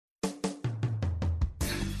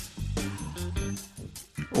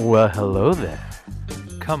Well, hello there.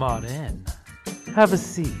 Come on in. Have a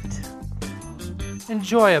seat.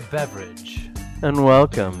 Enjoy a beverage And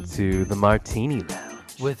welcome to the Martini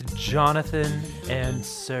Lounge. with Jonathan and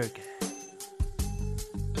Sergey.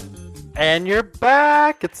 And you're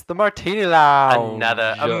back. It's the Martini Lounge.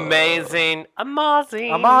 Another amazing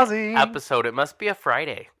Amazing. episode. It must be a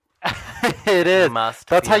Friday. It is. Must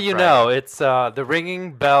That's be how a you Friday. know. It's the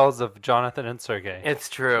ringing bells of Jonathan and Sergey. It's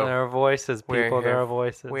true. There are voices, We're people. here. There are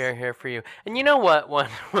voices. We are here for you. And you know what?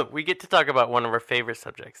 We get to talk about one of our favorite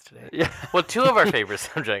subjects today. Yeah. Well, two of our favorite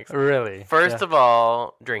subjects. Really? First Yeah. of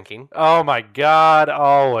all, drinking. Oh my God!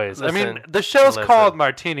 Always. I mean, Listen, the show's listen. called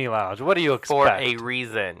Martini Lounge. What do you expect? For a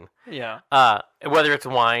reason. Yeah. Whether it's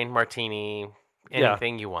wine, martini,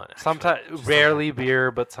 anything you want. actually. Sometimes, rarely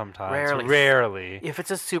beer, but sometimes. Rarely. Rarely. If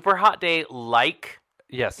it's a super hot day like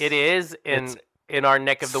Yes. it is It's in our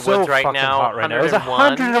neck of the so woods right fucking now, hot right now. It was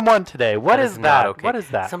 101. 101 today. What That is not that? okay. What is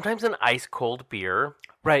that? Sometimes an ice cold beer.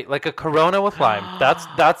 Right, like a Corona with lime. That's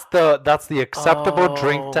the acceptable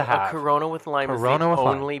drink to have. A Corona with lime Corona is with the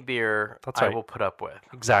lime. only beer That's I right. will put up with.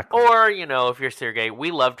 Exactly. Or, if you're Sergey,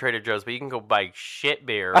 we love Trader Joe's, but you can go buy shit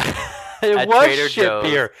beer it at was Trader shit Joe's.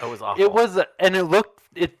 beer. It was awful. It was, and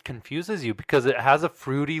it confuses you because it has a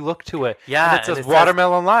fruity look to it. Yeah, and it and says it says-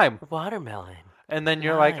 watermelon lime, watermelon. and then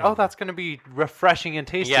you're like, oh, Lime. that's gonna be refreshing and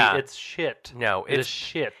tasty. Yeah. It's shit. No, it is it's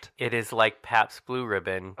shit. it is like Pabst Blue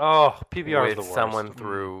Ribbon Oh, PBR is with the worst. someone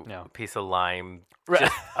threw no. a piece of lime, Right.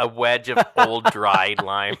 just a wedge of old dried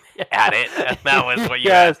lime at it, and that was what you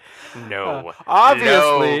Yes. had. No,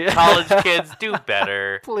 Obviously. no, college kids do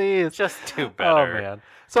better. Please. Just do Oh better. man.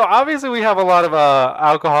 So obviously we have a lot of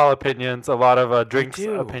alcohol opinions, a lot of drinks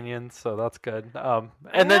do. opinions, so that's good.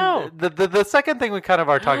 And know. then the second thing we kind of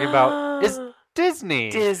are talking about is Disney.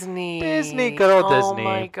 Disney. good old Oh Disney.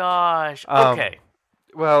 my gosh. Um, Okay.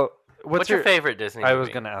 Well, What's your favorite Disney I movie? was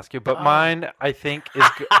going to ask you, but Oh. mine I think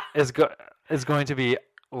is going to be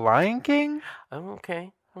Lion King Oh,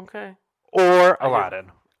 okay. or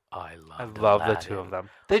Aladdin. I I love love the two of them.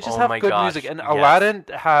 They just Oh have my good gosh, music, and yes. Aladdin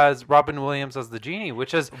has Robin Williams as the genie,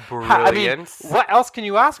 which is I mean, Brilliant. what else can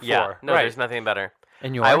you ask Yeah. for? No, right. there's nothing better.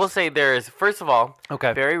 And yours? I will say there is, first of all,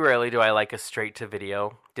 Okay. very rarely do I like a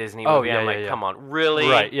straight-to-video Disney Oh, movie. yeah, I'm yeah, like, yeah. come on, really?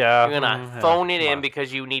 Right, yeah. You're going to Yeah, phone it come in on.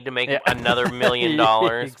 because you need to make Yeah. another $1 million.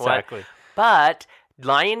 What? Exactly. But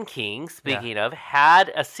Lion King, speaking of,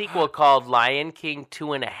 had a sequel called Lion King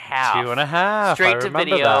 2.5. 2.5. Straight I to remember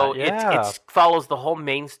video. that, yeah. It follows the whole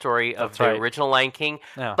main story of That's the right. original Lion King,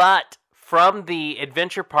 Yeah. but from the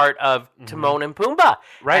adventure part of Timon and Pumbaa.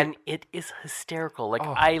 Right. And it is hysterical. Like,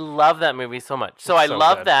 Oh. I love that movie so much. So I so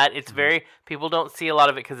love good. that. It's very, people don't see a lot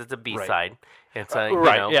of it because it's a B-side. It's a,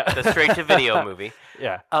 right, yeah. the straight to video movie.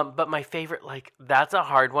 Yeah. But my favorite, that's a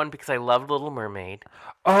hard one because I love Little Mermaid.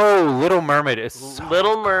 Oh, Little Mermaid is so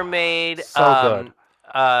Little Mermaid. So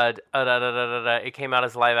good. It came out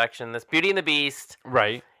as live action. This Beauty and the Beast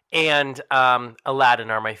right. and Aladdin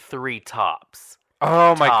are my three tops.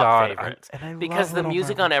 Oh my top god. favorites. And I Because love the Little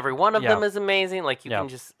music Mermaid. on every one of Yeah. them is amazing. Like you Yeah. can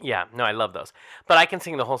just I love those. But I can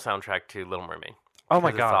sing the whole soundtrack to Little Mermaid. Oh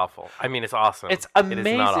my 'cause god. It's awful. I mean, it's awesome. It's It amazing.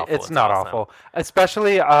 is not awful. It's not awesome. awful.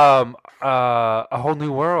 Especially A Whole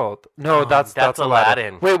New World. No, that's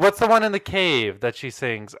Aladdin. Wait, what's the one in the cave that she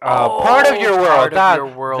sings? Oh, Part of Your World. Part of that Your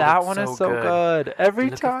World, that it's one so is so good. good. Every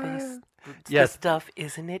Look at time. this. Yes. The stuff,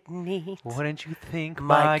 isn't it neat? Wouldn't you think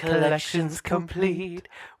My collection's complete.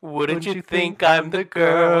 Wouldn't you think I'm the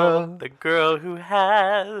girl who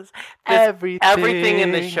has everything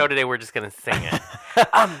in this show today? We're just gonna sing it.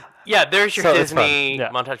 Yeah, there's your So it's fun. Disney Yeah.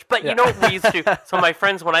 montage. But Yeah. you know what we used to do? So my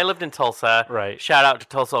friends, when I lived in Tulsa, Right. shout out to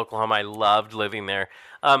Tulsa, Oklahoma. I loved living there.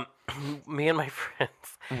 Me and my friends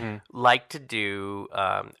like to do.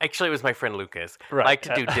 Actually, it was my friend Lucas. Right. Like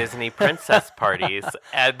to do Disney princess parties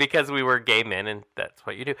because we were gay men, and that's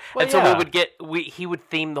what you do. Well, and so yeah. we would get. He would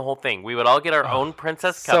theme the whole thing. We would all get our own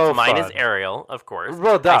princess cups. so Mine is fun. Ariel, of course.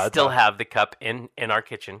 Well, I still duh. have the cup in our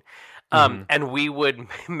kitchen. And we would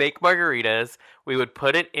make margaritas. We would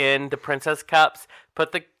put it in the princess cups,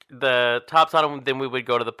 put the tops on them. Then we would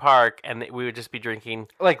go to the park, and we would just be drinking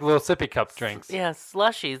Like little sippy cup drinks.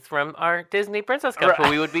 slushies from our Disney princess cups. But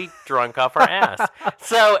we would be drunk off our ass.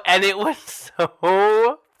 And it was so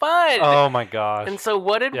fun. Oh my gosh. And so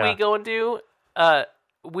what did Yeah. we go and do?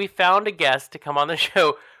 We found a guest to come on the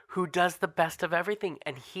show who does the best of everything,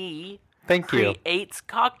 and he Thank you. creates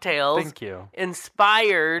cocktails Thank you.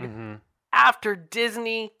 inspired after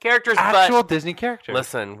Disney characters. Actual Disney characters.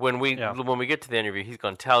 Listen, when we get to the interview, he's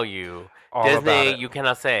going to tell you All about Disney. it. You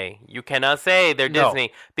cannot say they're No.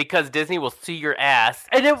 Disney because Disney will see your ass.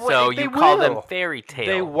 And so they you call them will. fairy tale.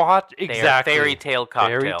 They watch They are exactly fairy tale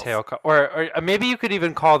cocktails. Fairy tale, or maybe you could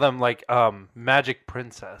even call them like magic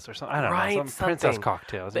princess or something. I don't Right, know, some princess something.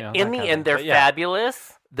 cocktails. But You know, in that the kind end, of they're thing. But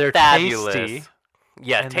fabulous. They're fabulous. tasty.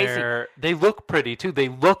 Yeah, And tasty. they look pretty too. They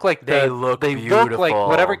look like They look beautiful. like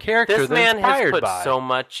whatever character this they're man has inspired put by. so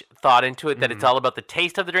much thought into it that it's all about the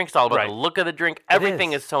taste of the drink. It's all about Right. the look of the drink.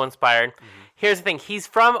 Everything is. is so inspired. Here's the thing: he's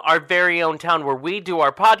from our very own town where we do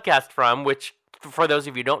our podcast from. Which, for those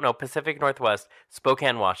of you who don't know, Pacific Northwest,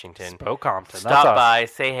 Spokane, Washington. Spokompton. Stop by,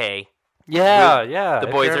 say hey. Yeah, We- yeah. The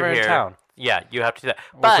if boys you're are ever in here. town. Yeah, you have to do that.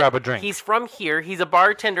 We'll But grab a drink. he's from here. He's a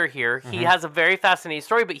bartender here. He has a very fascinating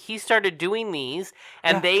story, but he started doing these,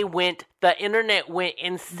 and the internet went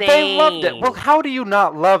insane. They loved it. Well, how do you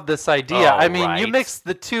not love this idea? Oh, I mean, you right. mix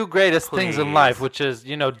the two greatest things in Please. life, which is,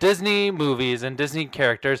 Disney movies and Disney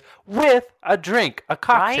characters with a drink, a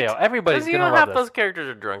cocktail. Right? Everybody's 'Cause going to half love those this. characters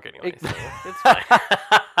are drunk anyway. So it's fine.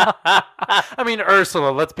 I mean,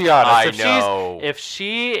 Ursula, let's be honest. I if know. if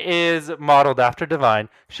she is modeled after Divine,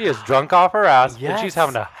 she is drunk off her ass, and she's Yes.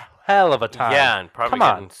 having a hell of a time. Yeah, and probably Come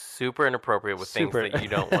getting on. super inappropriate with Super. things that you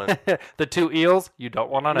don't want. The two eels, you don't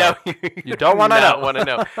want to know. No, You don't want to know. want to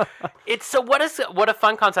know. It's so what a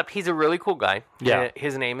fun concept. He's a really cool guy. Yeah.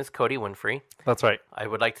 His name is Cody Winfrey. That's right. I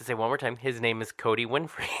would like to say one more time. His name is Cody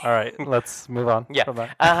Winfrey. All right, let's move on. Yeah, from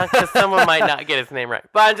that. because someone might not get his name right.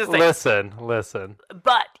 But I'm just saying. Listen.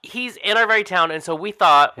 But he's in our very town, and so we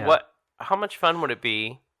thought, Yeah. how much fun would it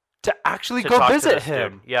be? To actually To go talk to visit this dude.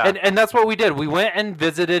 him. Yeah. And that's what we did. We went and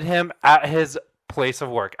visited him at his place of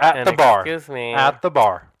work, at And the bar. excuse me. At the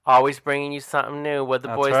bar. Always bringing you something new. What the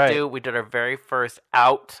That's boys right. do. We did our very first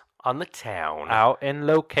out on the town. Out in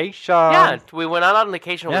location. Yeah, we went out on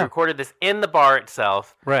location. We Yeah. recorded this in the bar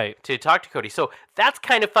itself Right. to talk to Cody. So that's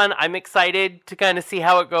kind of fun. I'm excited to kind of see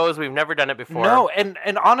how it goes. We've never done it before. No, and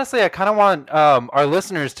honestly, I kind of want our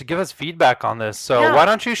listeners to give us feedback on this. So Yeah. why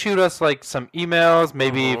don't you shoot us like some emails,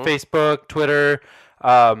 maybe Facebook, Twitter,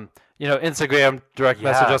 Instagram, direct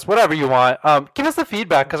message Yeah. us, whatever you want. Give us the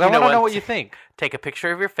feedback because I You know want to know what? what you think. Take a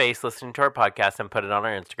picture of your face listening to our podcast and put it on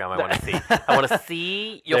our Instagram. I want to see. I want to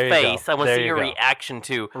see your There you go. face. I want to There see you your go. reaction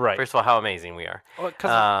to, Right. first of all, how amazing we are. Well,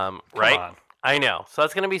 'cause- Right? on. I know. So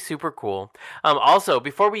that's going to be super cool. Also,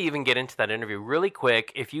 before we even get into that interview, really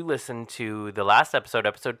quick, if you listen to the last episode,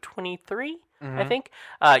 episode 23, I think,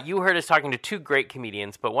 you heard us talking to two great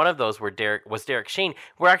comedians, but one of those was Derek Sheen.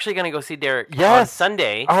 We're actually going to go see Derek on Yes.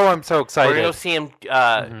 Sunday. Oh, I'm so excited. We're going to go see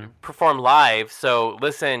him perform live. So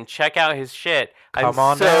listen, check out his shit. Come I'm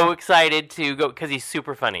on so down. excited to go because he's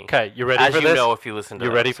super funny. Okay, you ready As for you this? know if you listen to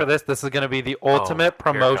You that ready for episode. this? This is going to be the here ultimate it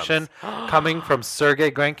promotion coming from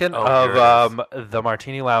Sergey Grankin Oh, here it of the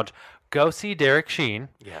Martini Lounge. Go see Derek Sheen.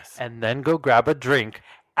 Yes. And then go grab a drink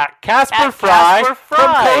at Casper At Fry Casper from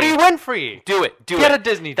Fry. Cody Winfrey. Do it. Get a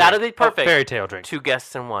Disney drink. That'll be A perfect. fairy tale drink. Two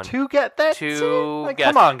guests in one. To get that. Two Like,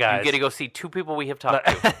 guests. come on, guys. You get to go see two people we have talked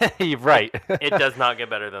to. You're right. It does not get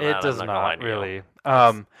better than that. It I'm does not, gonna lie not to you. really.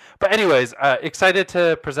 But anyways, excited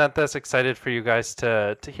to present this. Excited for you guys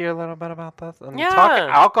to hear a little bit about this and talk Yeah.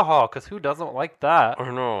 alcohol because who doesn't like that? I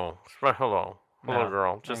know. Hello. Hello, No,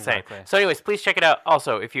 girl. Just exactly. saying. So, anyways, please check it out.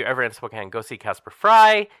 Also, if you're ever in Spokane, go see Casper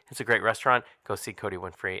Fry. It's a great restaurant. Go see Cody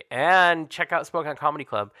Winfrey. And check out Spokane Comedy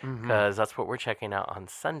Club because that's what we're checking out on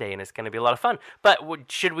Sunday, and it's going to be a lot of fun. But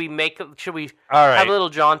should we All right. have a little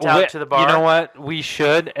jaunt out to the bar? You know what? We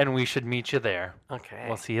should meet you there. Okay.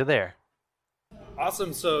 We'll see you there.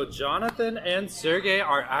 Awesome. So Jonathan and Sergey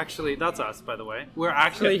are actually, that's us, by the way. We're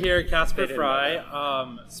actually here at Casper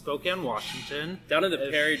Fry, Spokane, Washington. Down in the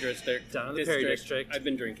Perry district. Down in the Perry district. I've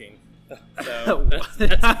been drinking. So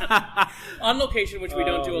on location, which we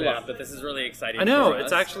don't do a lot, but this is really exciting. I know. for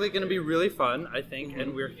It's us. actually going to be really fun, I think.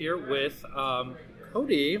 And we're here with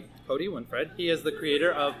Cody Winfred. He is the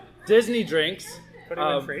creator of Disney Drinks.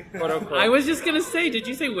 Winfrey. Quote unquote. I was just gonna say, did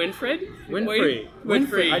you say Winfred? Winfrey.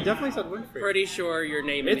 Winfrey. I definitely said Winfrey. Pretty sure your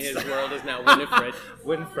name in It's- his world is now Winifred.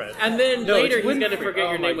 Winfred. And then No, later it's he's gonna Winfrey. forget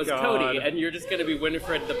Oh your my name was God. Cody, and you're just gonna be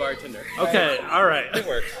Winifred the bartender. Okay, all right. It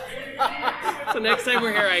works. So next time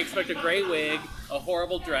we're here, I expect a gray wig, a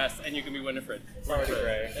horrible dress, and you can be Winifred. It's already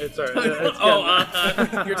gray. It's all right. It's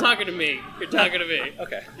Oh, you're talking to me. You're talking to me.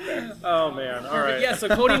 Okay. Oh man! All right. Yeah, so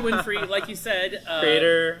Cody Winfrey, like you said,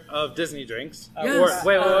 Creator of Disney Drinks. Yes.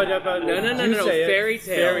 Wait. No, fairy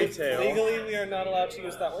tale. Fairy tale. Legally, we are not allowed to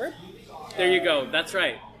use that word. There you go. That's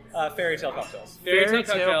right. Fairy tale cocktails. Fairy Fairy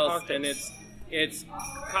tale tale cocktails, cocktails. and it's It's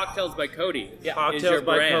Cocktails by Cody. is your Cocktails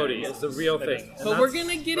by brand. Cody is the real thing. And But we're that's-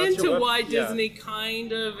 gonna get that's into your why web- yeah. Disney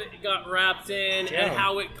kind of got wrapped in Yeah. and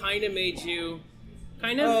how it kind of made you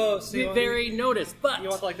kind of Oh, so you be want- very noticed. But You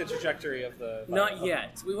want like the trajectory of the... not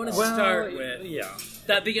yet. We want to Well, start with yeah.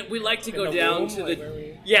 that. We like to go the down womb, to like the where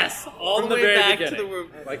we- yes, all From the the way very back to beginning. the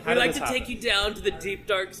womb. Like, how We did like this to take happen? you down to the deep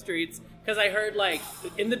dark streets because I heard like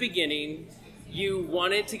in the beginning. You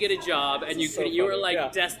wanted to get a job, and you So you were funny, like yeah.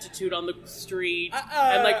 destitute on the street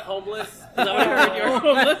and like homeless. Is that what I heard? You were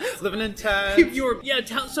homeless. Living in tents. You were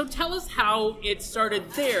so tell us how it started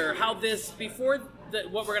there. How this before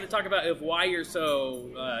what we're going to talk about of why you're so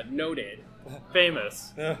noted,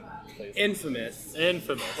 Famous. Please. infamous.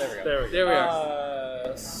 Infamous. There we go. There we go. There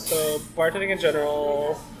we are. So bartending in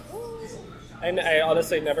general, I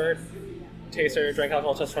honestly never tasted or drank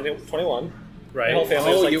alcohol until 21. My whole Right.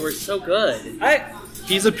 family was Oh, like, you were so good.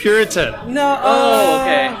 He's a Puritan. No. Oh,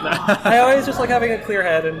 okay. I always just like having a clear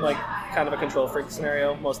head and like kind of a control freak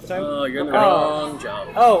scenario most of the time. Oh, you're in the Oh. wrong job.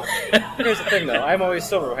 Oh, here's the thing though. I'm always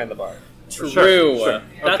sober behind the bar. True. sure.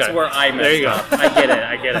 That's Okay. where I messed There you go. up. I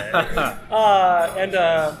get it.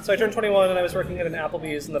 So I turned 21 and I was working at an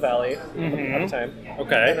Applebee's in the Valley at the time.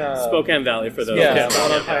 Okay. And, Spokane Valley for those. Yeah, Okay.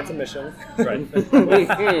 one on Pines and Mission. Right.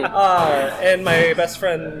 And my best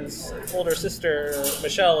friend's older sister,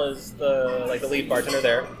 Michelle, is the lead bartender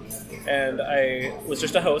there. And I was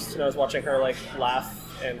just a host, and I was watching her like laugh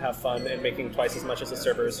and have fun and making twice as much as the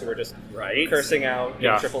servers who were just Right. cursing out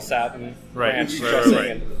Yeah. triple satin, Right, ranch right, dressing.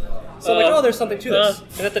 right. And so I'm like, oh, there's something to this.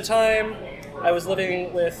 And at the time, I was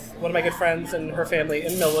living with one of my good friends and her family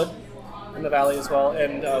in Millwood, in the Valley as well.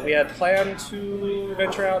 And we had planned to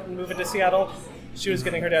venture out and move into Seattle. She was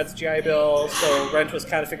getting her dad's GI Bill, so rent was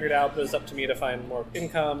kind of figured out, but it was up to me to find more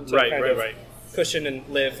income to Right, kind right, of right. cushion and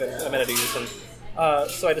live and amenities. And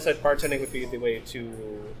so I decided bartending would be the way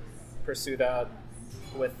to pursue that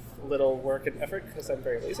with little work and effort because I'm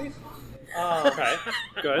very lazy. Okay.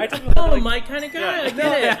 Good. I did Oh, my kind of guy. I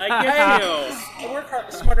get it. I get you. I work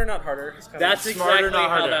hard, smarter, not harder. Is kind That's of, Smarter, exactly not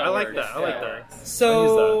how harder. that I like works. that. I like that.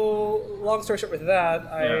 So, long story short with that,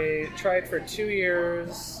 I tried for 2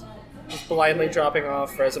 years, just blindly dropping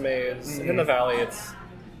off resumes. And in the Valley, it's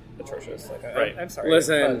atrocious. Like, Right. I'm sorry.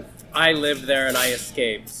 Listen, I lived there and I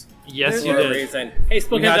escaped. Yes, For you a did. reason. Hey,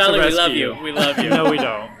 Spokane We had to Valley, we rescue love you. you. We love you. No, we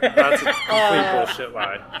don't. That's a complete bullshit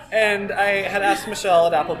lie. And I had asked Michelle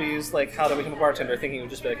at Applebee's, like, how to become a bartender, thinking it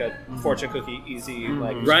would just be like a fortune cookie, easy,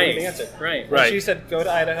 like, just Right. the answer. Right. And Right. she said, go to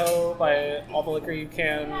Idaho, buy all the liquor you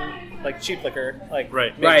can, like cheap liquor, like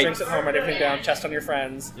Right. make Right. drinks at home, write everything down, test on your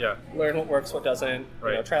friends, Yeah. learn what works, what doesn't,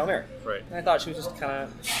 Right. trial and error. Right. And I thought she was just kind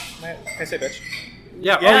of, can I say bitch?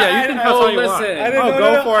 Yeah. Oh, yeah. You can cuss all you want. listen. I didn't Oh, know,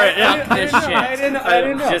 go no, for it. I Yeah. didn't This know. shit. I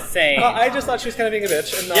didn't know. Just saying. I just thought she was kind of being a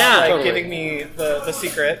bitch and not Yeah, like totally. giving me the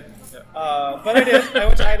secret. But I did. I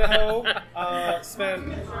went to Idaho, spent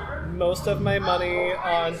most of my money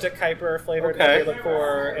on De Kuyper flavored Okay. heavy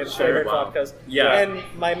liqueur and flavored wow. vodkas. Yeah. And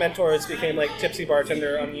my mentors became like Tipsy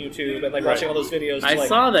Bartender on YouTube and like watching all those videos. I like,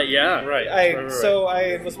 saw that, yeah. Right. So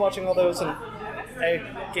I was watching all those and I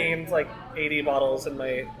gained like 80 bottles in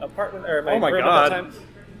my apartment or my Oh my room God. at the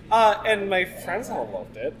time. And my friends all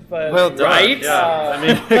loved it, but Well done. Right? Yeah. I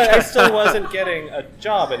mean, but I still wasn't getting a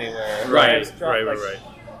job anywhere. Right, I was dropped, right.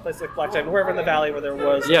 Places like Black Diamond, wherever in the valley where there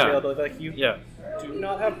was Yeah. availability, like you Yeah. do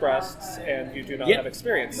not have breasts and you do not Yeah. have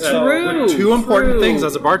experience. True. Two important True. things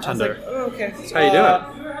as a I was bartender. like, oh, okay. That's how you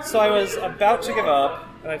do it. So I was about to give up,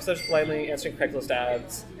 and I was just blindly answering Craigslist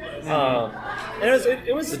ads. And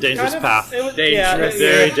it was It's a dangerous kind of, path. It was, Dangerous.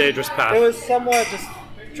 Very dangerous path. It was somewhat just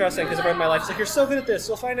stressing because everyone in my life is like, you're so good at this,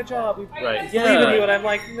 you'll find a job. We Right. believe in you, and I'm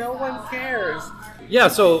like, no one cares. Yeah.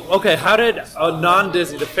 So okay, how did a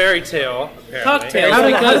non-Disney, the fairy tale, apparently, Cocktail. How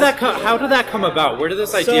did that come about? Where did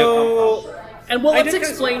this idea come So And well, I let's did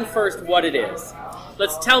explain first what it is.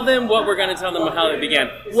 Let's tell them what we're going to tell them how it began.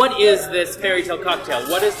 What is this fairy tale cocktail?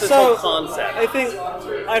 What is this whole concept? I think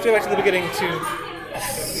I have to go back to the beginning to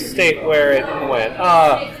state where it went.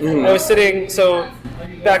 I was sitting, so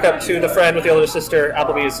back up to the friend with the older sister,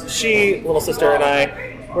 Applebee's. She, little sister, and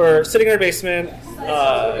I were sitting in her basement,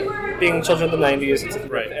 being children of the 90s. It's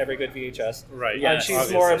Right. every good VHS. Right. And Yes, she's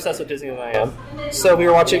obviously. more obsessed with Disney than I am. So we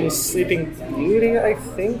were watching Sleeping Beauty, I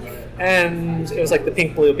think, and it was like the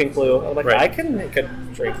pink blue. I'm like, Right. I can make a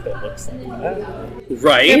drink that looks like that.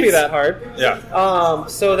 Right? Can't be that hard. Yeah.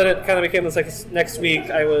 So then it kind of became this like next week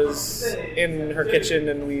I was in her kitchen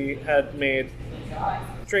and we had made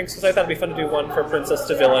drinks because I thought it'd be fun to do one for princess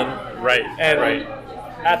to villain. Right. And right.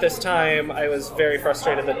 at this time, I was very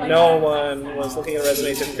frustrated that no one was looking at a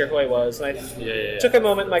resume, didn't care who I was. And I took a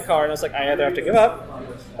moment in my car, and I was like, I either have to give up,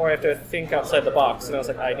 or I have to think outside the box. And I was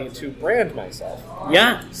like, I need to brand myself.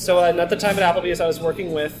 Yeah. So at the time at Applebee's, I was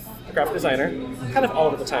working with a graphic designer, kind of all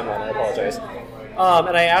over the timeline, I apologize.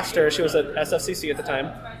 And I asked her, she was at SFCC at the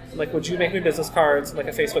time, I'm like, would you make me business cards, like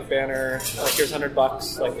a Facebook banner, like here's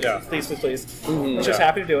 $100, like please. And she was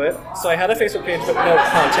happy to do it. So I had a Facebook page but no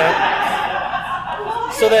content.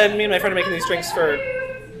 So then me and my friend are making these drinks for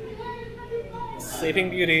Sleeping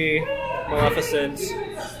Beauty, Maleficent,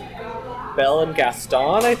 Belle and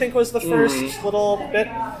Gaston, I think was the first little bit.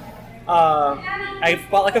 I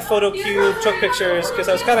bought like a photo cube, took pictures, because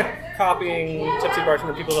I was kind of copying Tipsy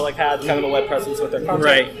Bartender, people who like had kind of a web presence with their content.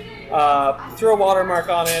 Right. Threw a watermark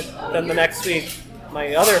on it. Then the next week,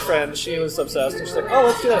 my other friend, she was obsessed, and she's like, "Oh,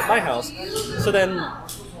 let's do that at my house." So then,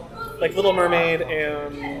 like Little Mermaid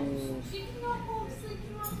and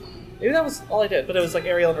maybe that was all I did, but it was like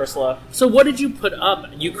Ariel and Ursula. So what did you put up?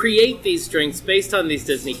 You create these drinks based on these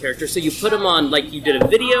Disney characters, so you put them on, like you did a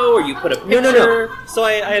video, or you put a picture? No. So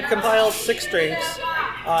I had compiled 6 drinks,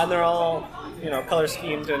 and they're all, color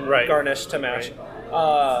schemed and garnished to match.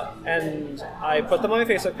 And I put them on my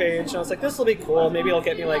Facebook page, and I was like, this will be cool. Maybe it'll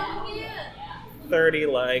get me like 30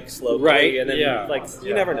 likes locally. Right. And then,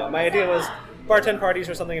 you never know. My idea was bartend parties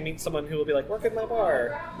or something and meet someone who will be like, work at my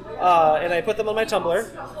bar. And I put them on my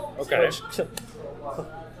Tumblr. Okay.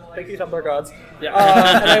 Thank you, Tumblr gods. Yeah.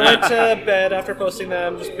 And I went to bed after posting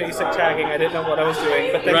them, just basic tagging. I didn't know what I was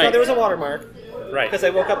doing. But thank God there was a watermark. Right. Because I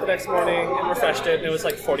woke up the next morning and refreshed it, and it was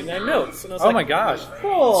like 49 notes. And I was my gosh.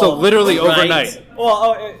 Cool. So literally overnight.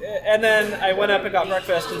 Well, and then I went up and got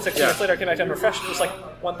breakfast, and 6 minutes later I came back and refreshed, and it was like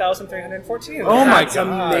 1,314. Oh my That's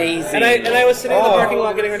God. amazing. And I was sitting in the parking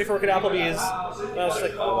lot getting ready for work at Applebee's, and I was just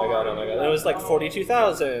like, oh my god. And it was like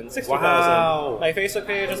 42,000, 60,000. Wow. My Facebook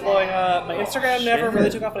page was blowing up. My Instagram never really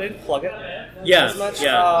took off, but I didn't plug it as much.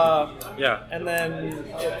 Yeah. And then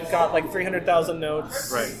it got like 300,000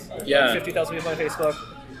 notes. Right. Yeah. 50,000 people on Facebook.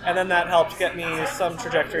 And then that helped get me some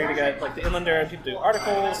trajectory to get like the Inlander and people do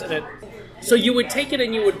articles, and it. So you would take it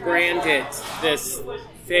and you would brand it this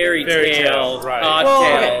fairy tale, tale right.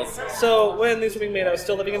 cocktails. Well, okay. So when these were being made, I was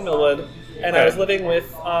still living in Millwood, and I was living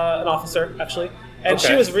with an officer actually, and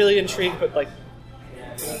she was really intrigued, but like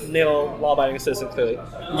nail law-abiding citizen clearly.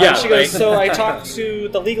 Yeah, she goes. right. So I talked to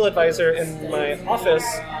the legal advisor in my office,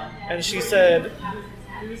 and she said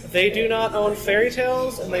they do not own fairy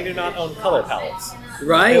tales and they do not own color palettes.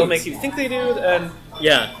 Right. They will make you think they do, and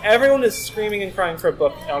everyone is screaming and crying for a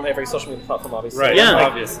book on every social media platform, obviously. Right. Yeah.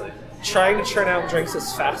 Obviously. Trying to churn out drinks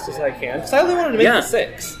as fast as I can, because I only wanted to make the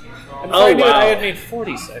 6. And before I knew it, I had made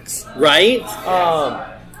 46. Right?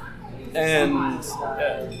 And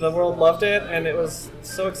the world loved it, and it was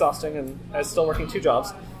so exhausting, and I was still working 2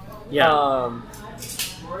 jobs. Yeah.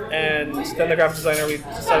 And then the graphic designer, we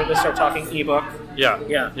decided to start talking ebook. Yeah.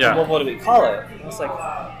 Well, what do we call it? I was like,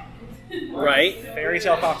 right? Fairy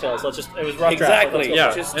tale cocktails. Let's just, it was rough Exactly. draft.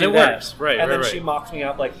 Yeah. Just and do it that. works. Right. And then right. she mocked me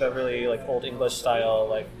up like the really like old English style,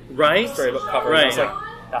 like storybook cover. Right. And I was like,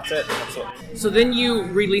 that's it. That's it. So then you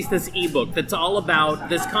release this ebook that's all about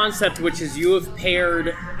this concept, which is you have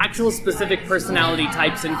paired actual specific personality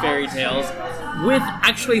types in fairy tales with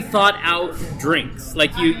actually thought out drinks.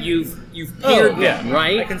 Like you've paired them,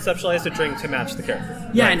 right? I conceptualized a drink to match the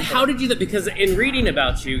character. Yeah, and how did you do that? Because in reading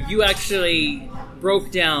about you, you actually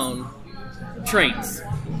broke down traits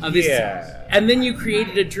of this. Yeah. And then you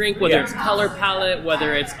created a drink, whether it's color palette,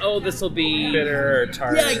 whether it's, this will be Bitter or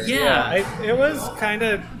tart. Yeah. It was kind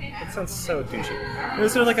of, it sounds so douchey. It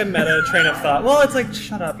was sort of like a meta train of thought. Well, it's like,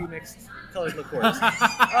 shut up, you mixed colored liqueurs.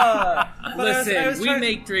 Listen, we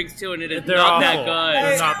make drinks too, and it is They're not awful. that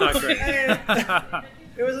They're not that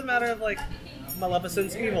great. It was a matter of like,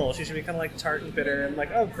 Maleficent's evil. She should be kind of like tart and bitter, and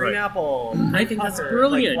like, green apple. I think that's pucker,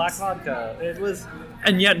 brilliant. Like black vodka. It was.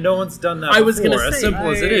 And yet no one's done that I was before. gonna As say, simple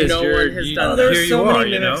as it is, no one has done that. There were here so you are,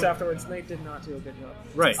 many you know? minutes afterwards, and they did not do a good job.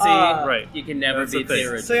 Right. See, right. you can never That's the beat the thing.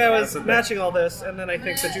 original. So yeah, I was That's the thing. matching all this, and then I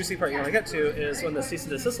think the juicy part you want to get to is when the cease and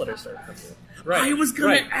desist letter started coming through. Right. I was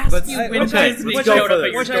going right. to ask Let's- you I- when okay, Disney let's go showed for up this.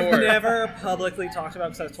 at your Which I've store. never publicly talked about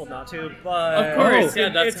because I was told not to, but... Of course, yeah,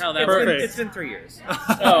 it's- that's how that it's works. been- It's been 3 years.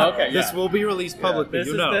 Oh, okay, This yeah. will be released publicly. This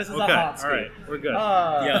you is- know. this is a okay. hot All scoop. right. We're good.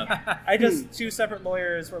 Yeah. I just, 2 separate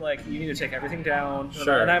lawyers were like, you need to take everything down.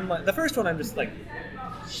 Sure. And I'm like, the first one I'm just like,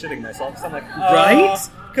 shitting myself. So I'm like, Right?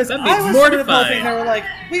 Because That'd I be was sort of mortifying. hoping they were like,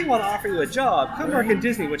 we want to offer you a job. Come work in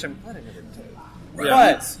Disney, which I'm glad I never did.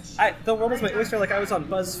 Yeah. But the world was my oyster. Like I was on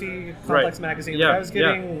BuzzFeed, Complex Magazine. Yeah, Like, I was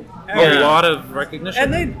getting a lot of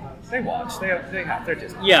recognition. and they watch. They're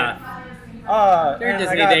Disney. Yeah. They're and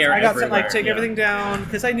Disney, I they are got sent, like, everywhere, take yeah. everything down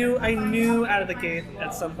because I knew out of the gate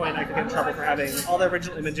at some point I could get in trouble for having all the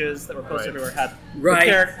original images that were posted everywhere had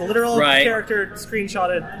the literal character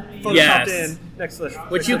screenshotted, photoshopped in next to the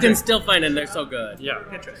which you can still find, and they're so good. Yeah.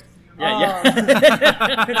 Pinterest. Yeah.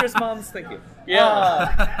 Pinterest moms, thank you.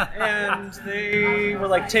 Yeah. And they were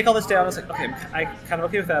like, take all this down. I was like, okay, I kind of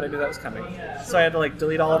okay with that. I knew that was coming. So I had to like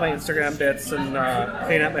delete all of my Instagram bits and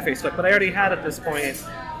clean out my Facebook. But I already had at this point,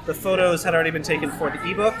 the photos had already been taken for the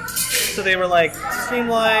ebook. So they were like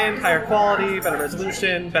streamlined, higher quality, better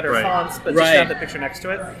resolution, better fonts, but just have the picture next to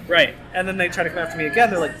it. Right. And then they tried to come after me again.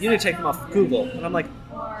 They're like, you need to take them off Google. And I'm like,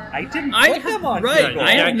 I didn't put them on Google.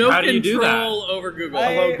 I have no How do you do that? control over Google.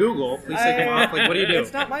 Hello, Google. Please take them off. Like, what do you do?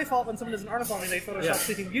 It's not my fault when someone does an article on me, they Photoshop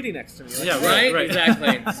Sleeping Beauty next to me. Like, Yeah, Right?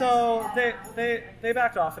 Exactly. So they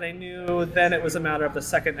backed off, and I knew then it was a matter of the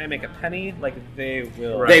second I make a penny, like they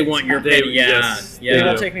will. Right. They want your penny. yes, Yeah. They do.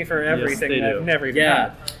 will take me for everything they that do. I've never even Yeah.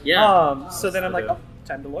 had. Yeah. So then I'm like, do. oh,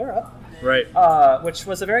 time to lawyer up. Right. Which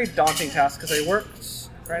was a very daunting task because I worked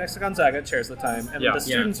right next to Gonzaga at chairs at the time, and Yeah. the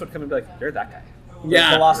students would come and be like, "You're that guy."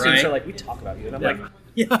 Yeah, The law students right. are like, "We talk about you," and I'm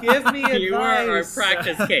Yeah. like, "Give me advice." You are our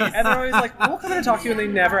practice case. And they're always like, "We'll come in and talk to you," and they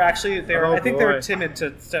never actually. They were, Oh, I think they were boy. timid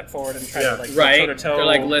to step forward and try Yeah. to like Right? toe to toe. They're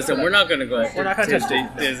like, listen, we're not going to go after We're not gonna touch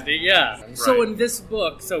Disney. Yeah. So Right. in this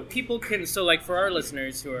book, so people can, so like for our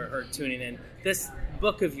listeners who are tuning in, this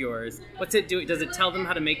book of yours, what's it do? Does it tell them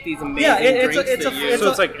how to make these amazing it's drinks a- that you... So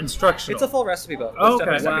it's like instructional. It's a full recipe book. Oh, There's okay.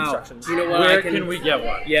 definitely some Wow. instructions. Do you know what Where I can we get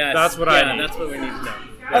one? Yes. That's what I need. That's what we need to know.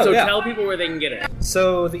 Oh, So yeah. tell people where they can get it.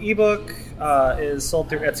 So the ebook is sold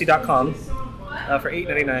through Etsy.com for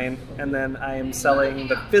 $8.99, and then I am selling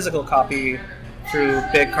the physical copy through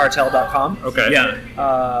BigCartel.com. Okay.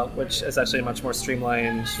 Yeah. Which is actually much more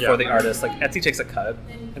streamlined Yeah. for the artist. Like Etsy takes a cut,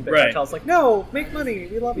 and Big Right. Cartel's like, "No, make money.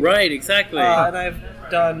 We love you." Right, exactly. And I've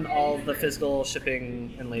done all the physical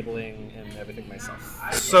shipping and labeling and everything myself.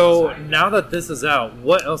 So now that this is out,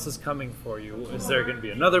 what else is coming for you? Is there going to be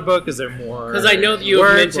another book? Is there more? Because I know that you have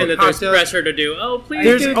work mentioned or that there's cocktails? pressure to do. Oh, please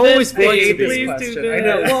There's do always this. going to Hate be. this Please do question. this. I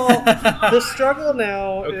know. Well, the struggle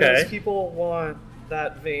now Okay. is people want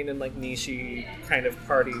that vein and like niche kind of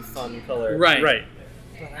party fun color. Right. Right.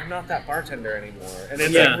 But I'm not that bartender anymore, and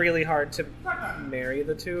it's Yeah. like really hard to marry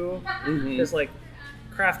the two Mhm. because like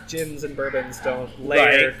craft gins and bourbons don't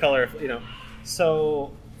layer Right. color, you know.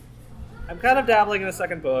 So I'm kind of dabbling in a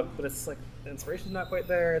second book, but it's like the inspiration's not quite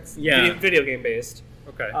there. It's Yeah. video game based.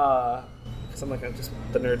 Okay. Because I'm like,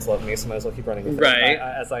 the nerds love me, so might as well keep running with Right. it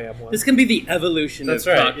as I am one. This can be the evolution That's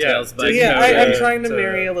of right, cocktails. yeah. By Yeah, Cody. I'm trying to to-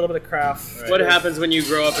 marry a little bit of craft. What happens when you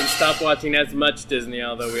grow up and stop watching as much Disney,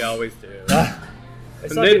 although we always do? I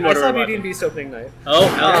saw, then what I are saw we Beauty watching? and Beast opening night. Oh,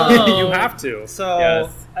 hello. you have to. So Yes.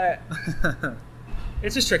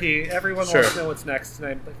 it's just tricky. Everyone Sure. wants to know what's next,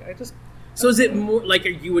 and I just So is it more like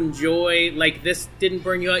you enjoy, like this didn't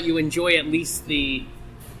burn you out, you enjoy at least the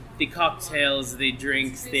cocktails, the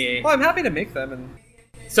drinks, the... well, I'm happy to make them, and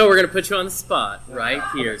So we're going to put you on the spot right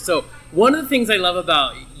here. So one of the things I love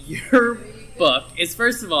about your book is,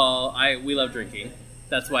 first of all, we love drinking.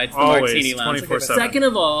 That's why it's the Always, Martini Lounge. 24/7. Second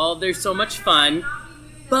of all, there's so much fun.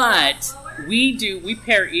 But we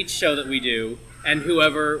pair each show that we do and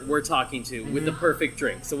whoever we're talking to with the perfect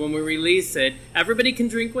drink. So when we release it, everybody can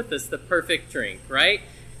drink with us the perfect drink, right?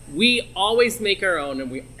 We always make our own,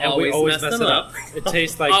 and we always mess them up. It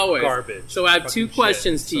tastes like Always. garbage. So I have two Fucking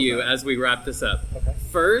questions shit. to So you bad. as we wrap this up. Okay.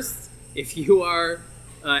 First, if you are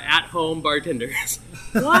at-home bartenders,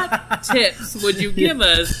 what tips would you give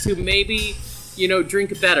us to maybe,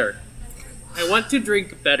 drink better? I want to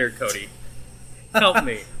drink better, Cody. Help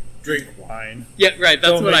me. Drink wine. Yeah, right.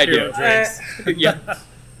 That's Don't what make I your do. own drinks. Yeah.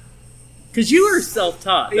 Because you are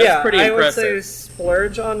self-taught. That's yeah, pretty I would impressive. say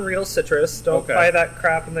splurge on real citrus. Don't Okay. buy that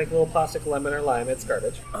crap in like little plastic lemon or lime. It's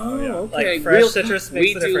garbage. Oh, yeah. okay. Like, fresh citrus makes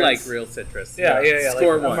we the do difference. like real citrus. Yeah.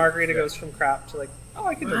 Score Like one. a margarita goes from crap to like, oh,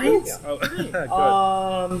 I can drink Right? it. Yeah.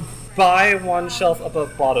 Oh, good. Buy one shelf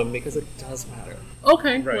above bottom because it does matter.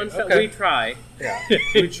 Okay. Right, One shot. okay. We try. Yeah.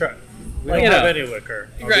 We try. We Like, don't you have know. any liquor.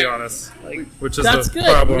 I'll Right. be honest. Like, Which is That's the good.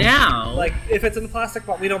 problem. Now. like if it's in the plastic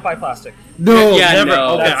bottle, we don't buy plastic. No, Yeah, never.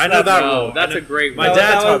 no. Okay, I know That's- that no, rule. that's I know- a great My rule. dad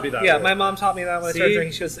That taught was- me that. Yeah, rule. my mom taught me that when I started See?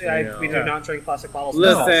 drinking. She was, we do Yeah. not drink plastic bottles.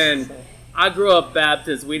 Listen, So- I grew up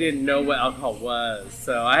Baptist. We didn't know what alcohol was,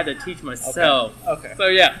 so I had to teach myself. Okay. So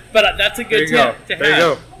yeah, but that's a good There you tip to go. There have.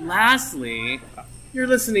 you go. Lastly, you're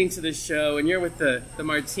listening to the show, and you're with the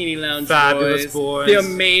Martini Lounge Fabulous boys. the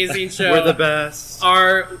amazing show. We're the best.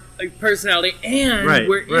 Our personality, and Right,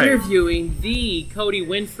 we're right. interviewing the Cody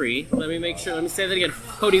Winfrey. Let me say that again.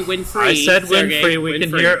 Cody Winfrey. I said Sergey Winfrey. We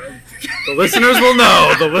can hear. The listeners will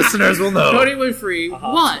know. The listeners will know. Cody Winfrey.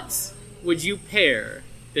 What would you pair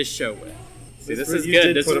this show with? See, this is You good.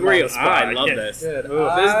 did This put is him on real. the spot. I love Yeah. this. Good. These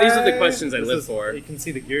are the questions I live for. You can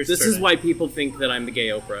see the gears. This is turning. why people think that I'm the gay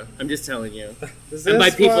Oprah. I'm just telling you. Is And by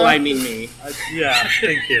this people, why- I mean me. Yeah,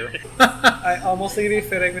 thank you. I almost think it'd be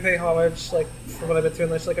fitting to pay homage, like for what I've been through,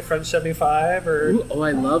 like a French 75, or Ooh, oh,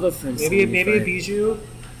 I love a French. maybe a 75. bijou.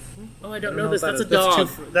 Oh, I don't know know this. what That's a that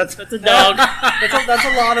is. dog. That's That's a dog. That's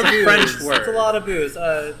a lot of booze. French That's word. a lot of booze.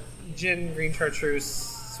 Gin, green chartreuse,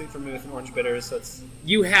 sweet vermouth, and orange bitters. So it's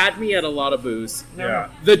You had me at a lot of booze. Yeah.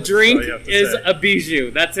 The That's drink all you have to is say. a bijou.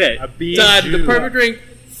 That's it. A bijou. Done. The perfect drink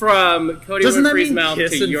from Cody Doesn't that Winfrey's mean mouth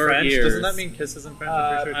kiss to in your French? ears. Doesn't that mean kisses in French?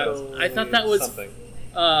 I'm pretty sure it does. I thought that was something.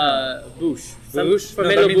 bouche. Bouche? No,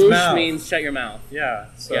 Fameux that means bouche mouth. means shut your mouth. Yeah,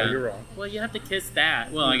 so Yeah. you're wrong. Well, you have to kiss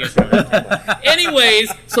that. Well, I guess you don't have to.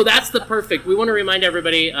 Anyways, so that's the perfect. We want to remind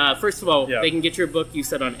everybody, first of all, Yeah. they can get your book, you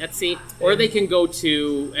said, on Etsy, or they can go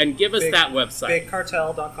to and give us Big- that website.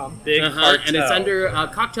 BigCartel.com. Big And it's Cartel. under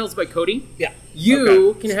Cocktails by Cody. Yeah.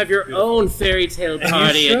 You can have your own fairy tale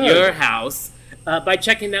party at should. your house by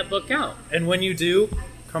checking that book out. And when you do,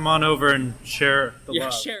 come on over and share the Yeah,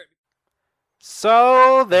 love. share it.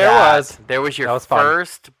 So there That- was. There was your That was fun.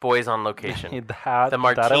 first Boys on Location. That The it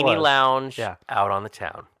Martini was. Lounge Yeah. out on the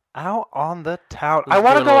town. Out on the town. Let's I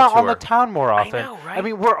want do to a go little out on the tour. town more I often. know, right? I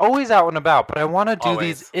mean, we're always out and about, but I want to do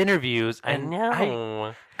Always. these interviews. I And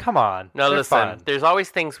know. come on. No, they're listen. fun. There's always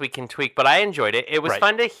things we can tweak, but I enjoyed it. It was Right.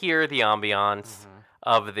 fun to hear the ambiance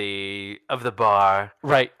of the bar,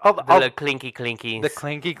 Right. the little clinky clinkies. The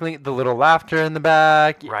clinky clink, the little laughter in the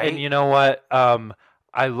back. Right. And you know what?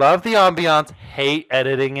 I love the ambiance. Hate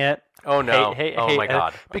editing it. Oh no! Hate Oh my edit-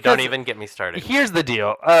 God! because- Don't even get me started. Here's the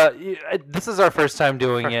deal. This is our first time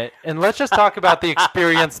doing it, and let's just talk about the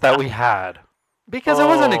experience that we had, because it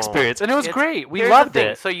was an Oh. experience, and it was It's- great. We here's the loved thing.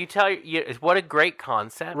 it. So what a great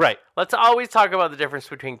concept. Right. Let's always talk about the difference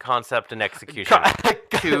between concept and execution.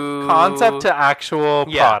 To- Concept to actual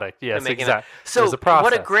Yeah, product. to Yes, making it- exactly. So There's a process.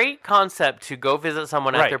 what a great concept to go visit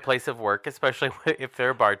someone at Right. their place of work, especially if they're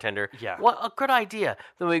a bartender. Yeah. What a good idea.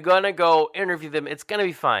 Then we're gonna go interview them. It's gonna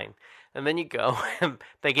be fine. And then you go, and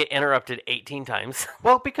they get interrupted 18 times.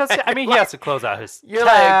 Well, because I mean, he has to close out his. You're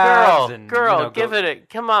like, tabs and, girl, you know, give go- it.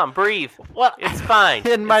 Come on, breathe. Well, it's fine.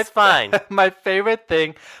 And It's fine. My favorite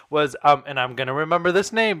thing was, and I'm gonna remember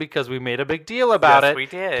this name because we made a big deal about Yes, it. we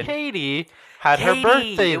did. Katie had Katie, her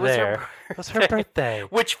birthday it was her there. It was her birthday.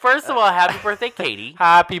 Which, first of all, happy birthday, Katie.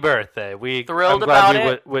 Happy birthday! Thrilled I'm glad about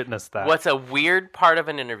we it. witnessed that. What's a weird part of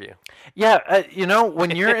an interview? Yeah, you know,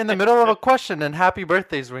 when you're in the middle of a question and happy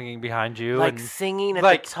birthday's ringing behind you, Like and singing at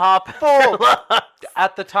like the top. full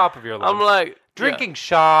at the top of your lungs. I'm like drinking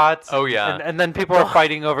shots. Oh, yeah. and then people are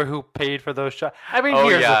fighting over who paid for those shots. I mean, Oh,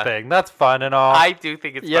 here's yeah. the thing. That's fun and all. I do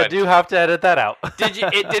think it's you fun. do have to edit that out.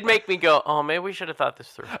 It did make me go, oh, maybe we should have thought this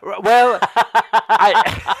through. Well,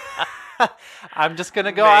 I'm just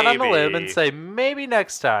gonna go out on the limb and Maybe. say maybe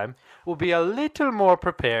next time we'll be a little more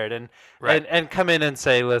prepared and Right. and come in and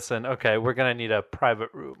say, listen, okay, we're gonna need a private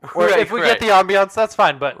room, or Right, if we right. get the ambiance, that's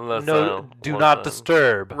fine, but no, Listen, do not listen.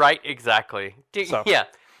 disturb. Right, exactly. So. Yeah.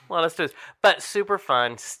 Well, let's do this. But super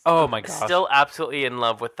fun. Oh my gosh. Still absolutely in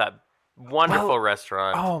love with that wonderful Well,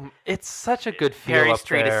 restaurant. Oh, it's such a good feel Perry up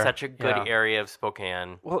Street there. is such a good Yeah. area of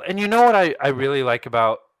Spokane. Well, and you know what I really like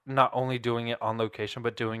about not only doing it on location,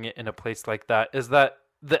 but doing it in a place like that is that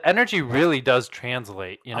the energy really does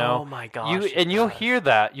translate, you know? Oh my gosh, it You'll does. hear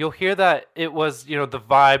that. You'll hear that it was, you know, the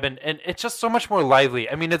vibe and it's just so much more lively.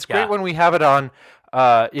 I mean, it's great Yeah. when we have it on,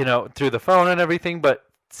 you know, through the phone and everything, but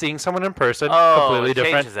seeing someone in person, Oh, completely it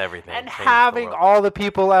different. changes everything. And Changes the having world. all the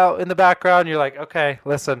people out in the background, you're like, okay,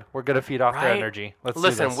 listen, we're going to feed off their Right? energy. Let's do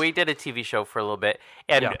Listen, this. we did a TV show for a little bit,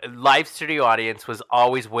 and Yeah. live studio audience was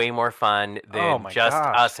always way more fun than Oh my just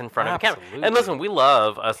gosh, us in front of a camera. absolutely. And listen, we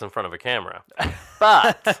love us in front of a camera,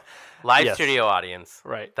 but live Yes. studio audience,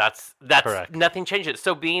 Right. That's Correct. nothing changes.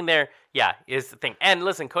 So being there, yeah, is the thing. And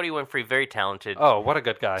listen, Cody Winfrey, very talented, Oh, what a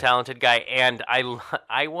good guy. talented guy, and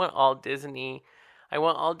I want all Disney. I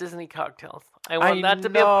want all Disney cocktails. I want I that to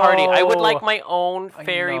be a party. I would like know. my own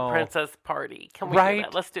fairy know. princess party. Can we do Right?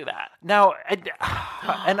 that? Let's do that. Now,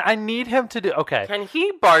 and I need him to do, okay. Can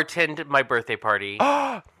he bartend my birthday party?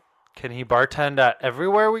 Can he bartend at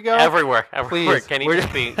everywhere we go? Everywhere. Please. Can he We're-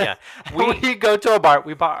 just be? Yeah. We go to a bar.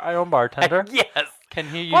 We buy our own bartender. Yes. Can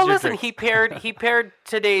he use Well, your listen. drinks? He paired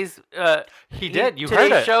today's. He did. You today's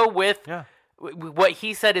heard it. show with Yeah. what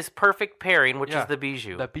he said is perfect pairing, which Yeah. is the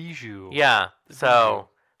bijou. The bijou. Yeah. So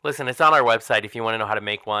Listen, it's on our website if you want to know how to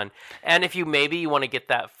make one. And if you want to get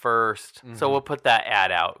that first. So we'll put that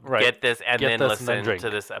ad out. Right. Get this and Get then this and then listen drink. to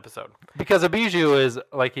this episode. Because a bijou is,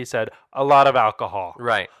 like he said, a lot of alcohol.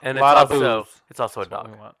 Right. And Lot of booze. it's also a dog.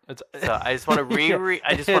 It's So I just want to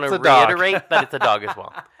It's a dog. reiterate that it's a dog as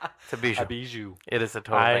well. It's a bijou. a bijou. It is a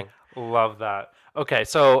total I thing. love that. Okay,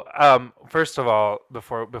 so first of all,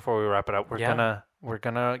 before we wrap it up, we're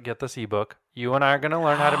gonna get this ebook. You and I are gonna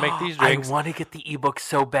learn how to make these drinks. I want to get the ebook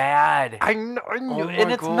so bad. I know, Oh and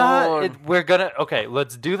my it's not. God. We're gonna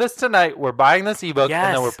let's do this tonight. We're buying this ebook,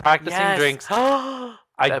 and then we're practicing drinks. I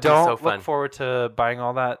That'd be don't so fun. look forward to buying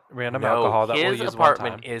all that random No, alcohol that we'll his use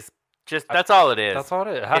apartment one time. is just that's all it is. That's all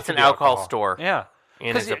it is. It has It's to an be alcohol store. Yeah.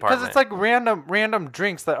 in his Because apartment. it's like random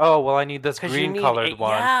drinks that I need this 'Cause you green need colored a-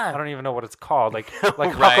 one. yeah. I don't even know what it's called. Like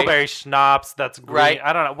Right. Huckleberry Schnapps. That's green. Right.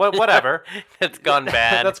 I don't know. Whatever. That's gone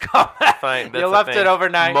bad. That's gone. Fine. That's You the left thing. it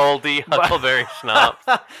overnight. Moldy Huckleberry Schnapps.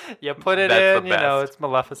 You put it That's in. the You know, best. it's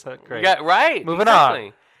Maleficent. Great. Yeah, right. Moving exactly.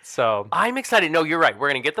 on. So I'm excited. No, you're right. We're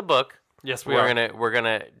gonna get the book. yes, we are. We're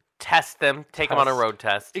gonna test them, take them on a Test. road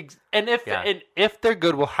test. And Yeah. if they're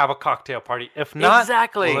good, we'll have a cocktail party. If not,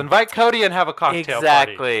 Exactly. we'll invite Cody and have a cocktail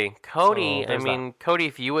party. Exactly. Cody, So, there's Cody,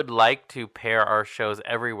 if you would like to pair our shows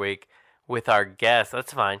every week with our guests,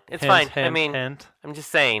 that's fine. It's Hint, fine. hint, I'm hint.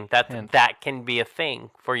 just saying that Hint. that can be a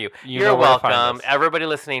thing for you. You You're know where to find welcome. us. Everybody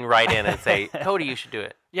listening, write in and say, Cody, you should do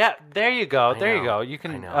it. Yeah, there you go. I There you know. go. You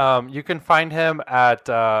can I you can find him at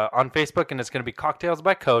on Facebook, and it's going to be Cocktails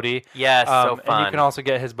by Cody. Yes, so And fun. you can also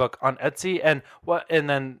get his book on Etsy. And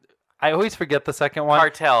then I always forget the second one.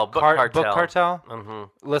 Cartel, book cartel. Book Cartel. hmm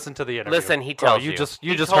Listen to the interview. Listen, he Bro, tells you you. just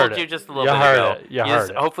He just told heard it. you just a little you bit heard ago. it. You Yes, heard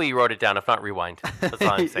it. Hopefully you wrote it down. If not, rewind. That's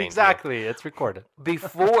all I'm saying. to you. Exactly. It's recorded.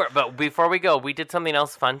 Before we go, we did something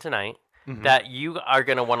else fun tonight Mm-hmm. that you are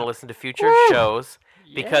going to want to listen to future shows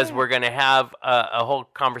because we're going to have a whole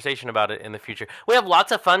conversation about it in the future. We have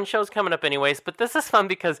lots of fun shows coming up anyways, but this is fun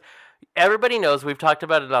because everybody knows we've talked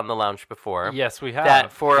about it on the lounge before. Yes, we have.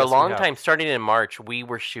 That for Yes, a we long have. time, starting in March, we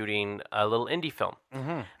were shooting a little indie film.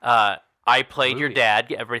 Mm-hmm. I played your Movie.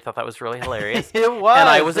 dad. Everybody thought that was really hilarious. It was. And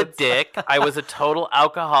I was a It's- dick. I was a total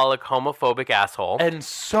alcoholic, homophobic asshole. And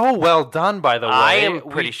so well done, by the way. I am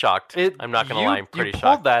pretty shocked. I'm not going to lie. I'm pretty you shocked.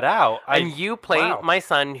 pulled that out. And you play wow. my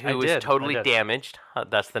son I who is did, I totally did. damaged.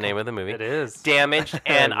 That's the name of the movie. It is. Damaged,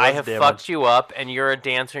 and It I was have damaged. fucked you up, and you're a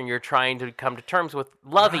dancer, and you're trying to come to terms with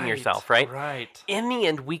loving yourself, right? Right. In the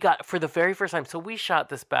end, we got, for the very first time, so we shot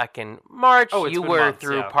this back in March. Oh, it's you been were months,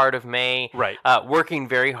 through yeah. part of May. Right. Working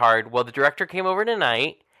very hard. Well, the director came over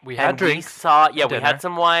tonight. We had and drinks, we dinner. had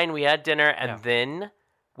some wine, we had dinner, and Yeah. then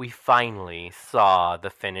we finally saw the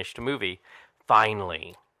finished movie.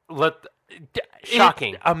 Finally.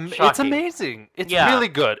 Shocking. It's Shocking. amazing. It's Yeah. really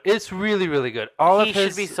good. It's really, really good. All He of his,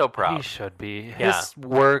 should be so proud. He should be. Yeah. His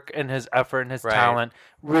work and his effort and his Right. talent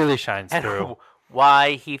really shines And through.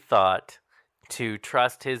 why he thought to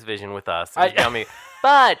trust his vision with us. I- Is yummy.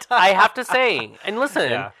 But I have to say, and listen,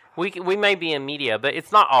 Yeah. we may be in media, but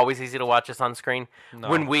it's not always easy to watch us on screen No.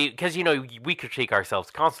 when because we critique ourselves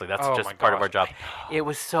constantly. That's Oh just my part of our gosh, job. It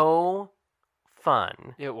was so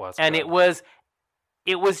fun, It was. and good. it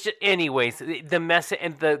was just, anyways, the message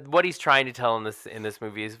and what he's trying to tell in this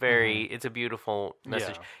movie is very. It's a beautiful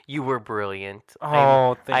message. Yeah. You were brilliant.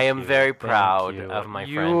 Oh, thank I am you. very Thank proud you. of my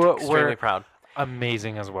You friend. Extremely were proud.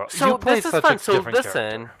 amazing as well. So you played this is such fun. a So different listen,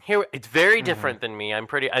 character. here it's very different than me. I'm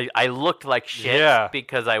pretty. I looked like shit Yeah.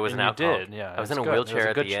 because I was And an you alcoholic. did, yeah, I was it's in a good. It was wheelchair a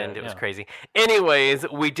at good the end. shit, It was yeah. crazy. Anyways,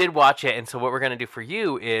 we did watch it, and so what we're gonna do for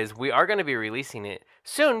you is we are gonna be releasing it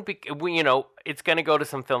soon. It's gonna go to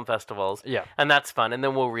some film festivals. Yeah. and that's fun. And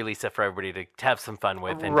then we'll release it for everybody to have some fun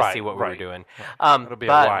with and to Right, see what we were right. doing. It'll be a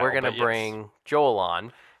but while, we're gonna but yes. bring Joel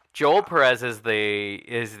on. Joel Perez is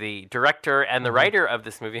the director and Mm-hmm. the writer of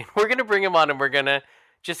this movie. We're gonna bring him on, and we're gonna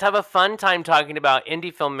just have a fun time talking about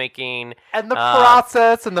indie filmmaking And the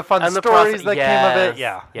process and the fun and the stories that came of yes, it.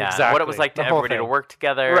 Yeah, yeah. exactly. What it was like to The whole everybody to thing. work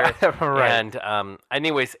together. Right. And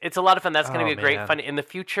anyways, it's a lot of fun. That's going to Oh, be a great man. fun in the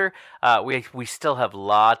future. We still have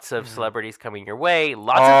lots of celebrities coming your way.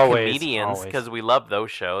 Lots Always, of comedians always. because we love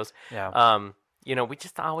those shows. Yeah. We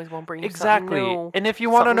just always want to bring you Exactly. something new, And if you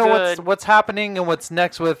want to something know good. what's happening and what's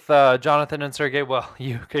next with Jonathan and Sergey, well,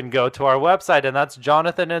 you can go to our website, and that's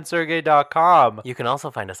jonathanandsergey.com. You can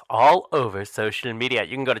also find us all over social media.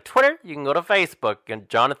 You can go to Twitter. You can go to Facebook, and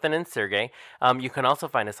Jonathan and Sergey. You can also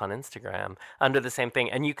find us on Instagram under the same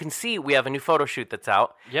thing. And you can see we have a new photo shoot that's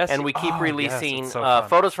out. Yes, And we keep yes, releasing it's so fun.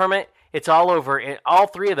 photos from it. It's all over in all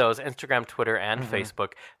three of those, Instagram, Twitter, and Mm-hmm.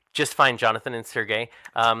 Facebook. Just find Jonathan and Sergey.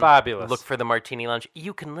 Fabulous. Look for the Martini Lounge.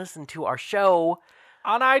 You can listen to our show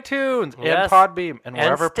on iTunes Yes. and Podbeam and And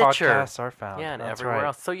wherever Stitcher. podcasts are found. Yeah, and That's everywhere right.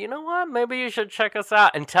 else. So you know what? Maybe you should check us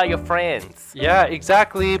out and tell your friends. Yeah,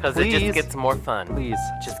 exactly. Because it Please, just gets more fun. please,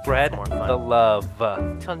 Just spread gets more fun. the love.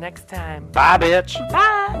 Till next time. Bye, bitch.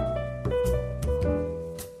 Bye.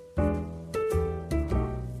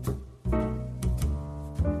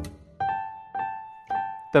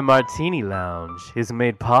 The Martini Lounge is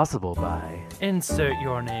made possible by, Insert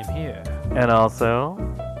your name here. and also,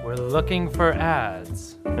 We're looking for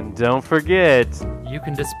ads. and don't forget, You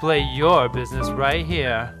can display your business right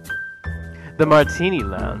here. the Martini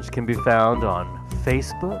Lounge can be found on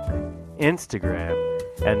Facebook, Instagram,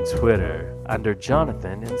 and Twitter under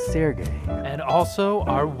Jonathan and Sergey. And also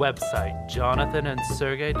our website,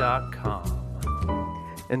 jonathanandsergey.com.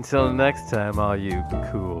 Until next time, all you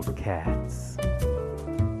cool cats.